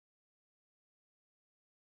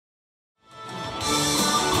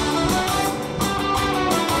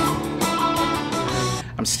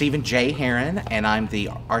I'm Stephen J. Heron, and I'm the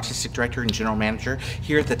Artistic Director and General Manager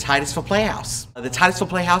here at the Titusville Playhouse. The Titusville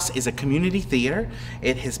Playhouse is a community theater.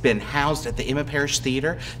 It has been housed at the Emma Parish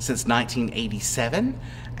Theater since 1987,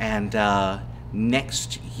 and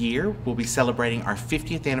next year we'll be celebrating our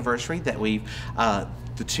 50th anniversary that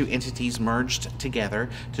the two entities merged together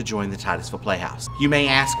to join the Titusville Playhouse. You may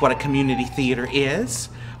ask what a community theater is.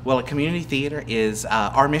 Well, a community theater is,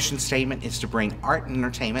 our mission statement is to bring art and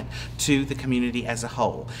entertainment to the community as a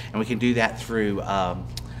whole. And we can do that through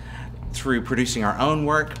producing our own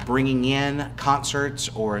work, bringing in concerts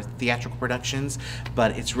or theatrical productions,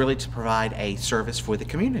 but it's really to provide a service for the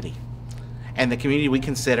community. And the community we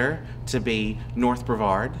consider to be North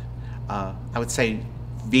Brevard, I would say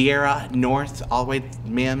Viera, North, all the way to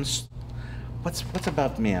Mims. What's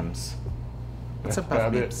above Mims? What's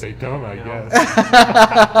above Mims? Daytona, I guess.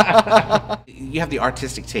 You have the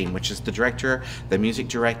artistic team, which is the director, the music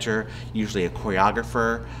director, usually a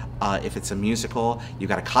choreographer. If it's a musical, you've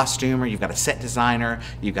got a costumer, you've got a set designer,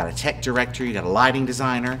 you've got a tech director, you've got a lighting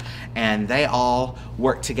designer, and they all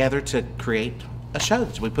work together to create a show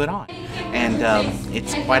that we put on. And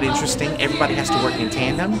it's quite interesting. Everybody has to work in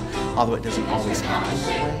tandem, although it doesn't always happen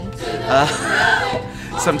that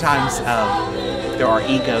way. Sometimes there are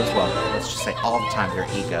egos, well, let's just say all the time there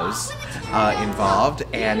are egos involved,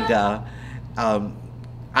 and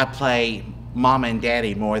I play Mama and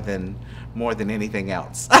Daddy more than anything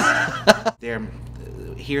else.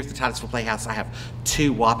 Here at the Titusville Playhouse, I have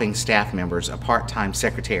two whopping staff members, a part-time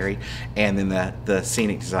secretary, and then the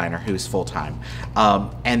scenic designer who's full-time.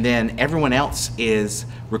 And then everyone else is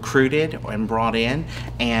recruited and brought in,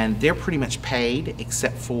 and they're pretty much paid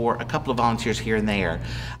except for a couple of volunteers here and there.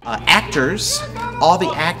 Actors, all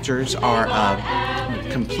the actors are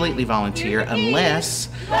completely volunteer, unless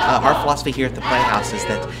our philosophy here at the Playhouse is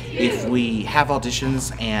that if we have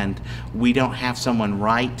auditions and we don't have someone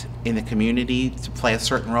right in the community to play a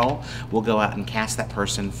certain role, we'll go out and cast that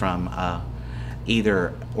person from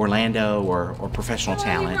either Orlando or professional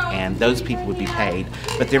talent, and those people would be paid,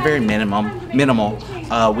 but they're very minimal.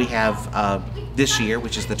 We have this year,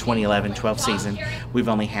 which is the 2011-12 season, we've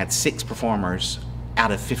only had 6 performers out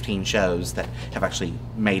of 15 shows that have actually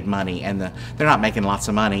made money, and they're not making lots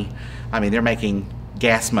of money. I mean, they're making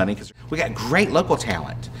gas money because we got great local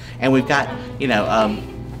talent, and we've got, you know,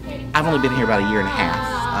 I've only been here about a year and a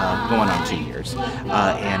half, going on 2 years,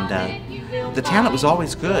 and the talent was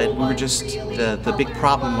always good. We were just, the big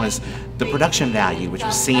problem was the production value, which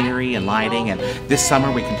was scenery and lighting, and this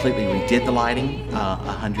summer we completely redid the lighting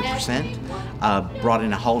 100%. Brought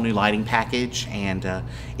in a whole new lighting package, and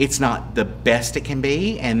it's not the best it can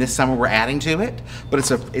be, and this summer we're adding to it, but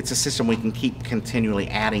it's a system we can keep continually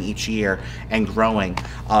adding each year and growing.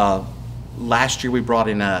 Last year we brought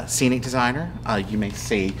in a scenic designer. You may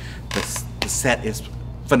see the set is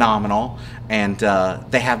phenomenal, and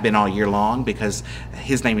they have been all year long because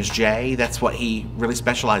his name is Jay. That's what he really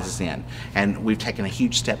specializes in, and we've taken a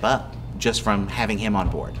huge step up just from having him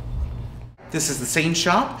on board. This is the scene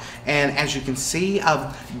shop, and as you can see,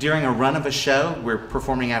 during a run of a show, we're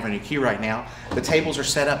performing Avenue Q right now, the tables are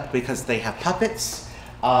set up because they have puppets,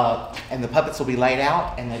 and the puppets will be laid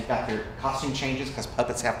out, and they've got their costume changes because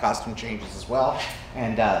puppets have costume changes as well,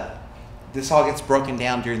 and this all gets broken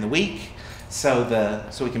down during the week so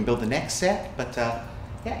we can build the next set, but yeah,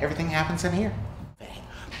 everything happens in here.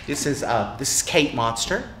 This is Kate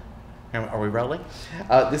Monster. Are we rolling?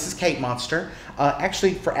 This is Kate Monster.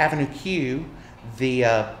 Actually, for Avenue Q, the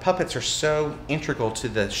puppets are so integral to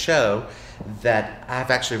the show that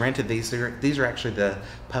I've actually rented these. These are actually the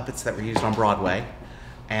puppets that were used on Broadway,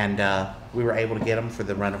 and we were able to get them for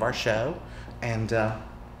the run of our show. And isn't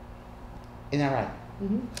that right?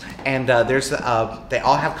 Mm-hmm. And they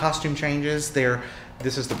all have costume changes.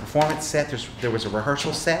 This is the performance set. There was a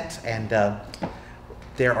rehearsal set, and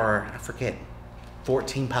there are, I forget,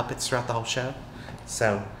 14 puppets throughout the whole show.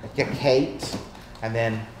 So, yeah, Kate, and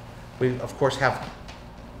then we, of course, have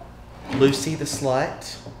Lucy the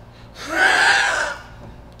Slut,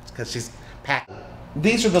 because she's packed.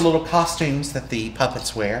 These are the little costumes that the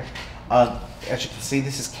puppets wear. As you can see,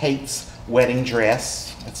 this is Kate's wedding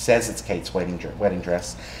dress. It says it's Kate's wedding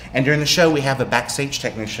dress. And during the show, we have a backstage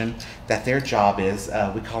technician that their job is,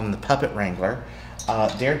 we call them the Puppet Wrangler.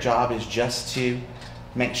 Their job is just to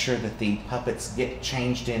make sure that the puppets get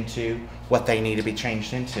changed into what they need to be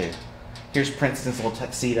changed into. Here's Princeton's little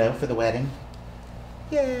tuxedo for the wedding.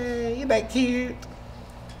 Yay, isn't that cute?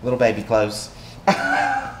 Little baby clothes.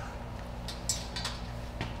 The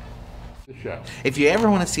show. If you ever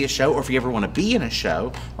want to see a show, or if you ever want to be in a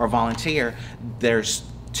show or volunteer, there's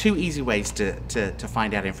 2 easy ways to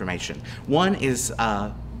find out information. One is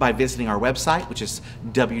by visiting our website, which is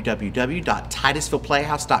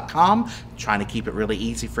www.titusvilleplayhouse.com. Trying to keep it really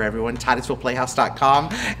easy for everyone, titusvilleplayhouse.com.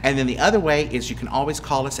 And then the other way is you can always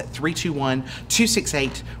call us at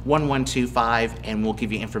 321-268-1125, and we'll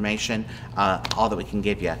give you information, all that we can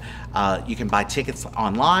give you. You can buy tickets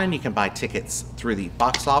online, you can buy tickets through the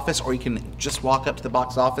box office, or you can just walk up to the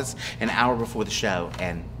box office an hour before the show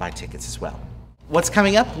and buy tickets as well. What's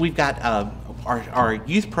coming up? We've got our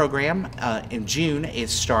youth program in June is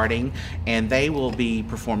starting, and they will be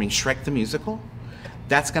performing Shrek the Musical.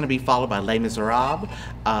 That's going to be followed by Les Miserables,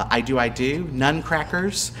 I Do,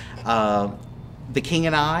 Nuncrackers, The King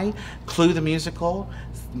and I, Clue the Musical,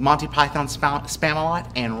 Monty Python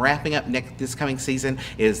Spamalot, and wrapping up this coming season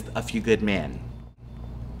is A Few Good Men.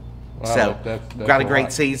 Wow, So, that's got a great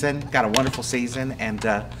lot. season, got a wonderful season, and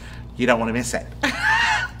you don't want to miss it.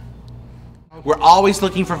 We're always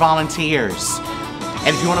looking for volunteers. And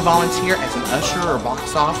if you want to volunteer as an usher or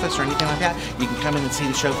box office or anything like that, you can come in and see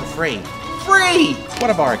the show for free. Free!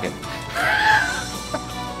 What a bargain.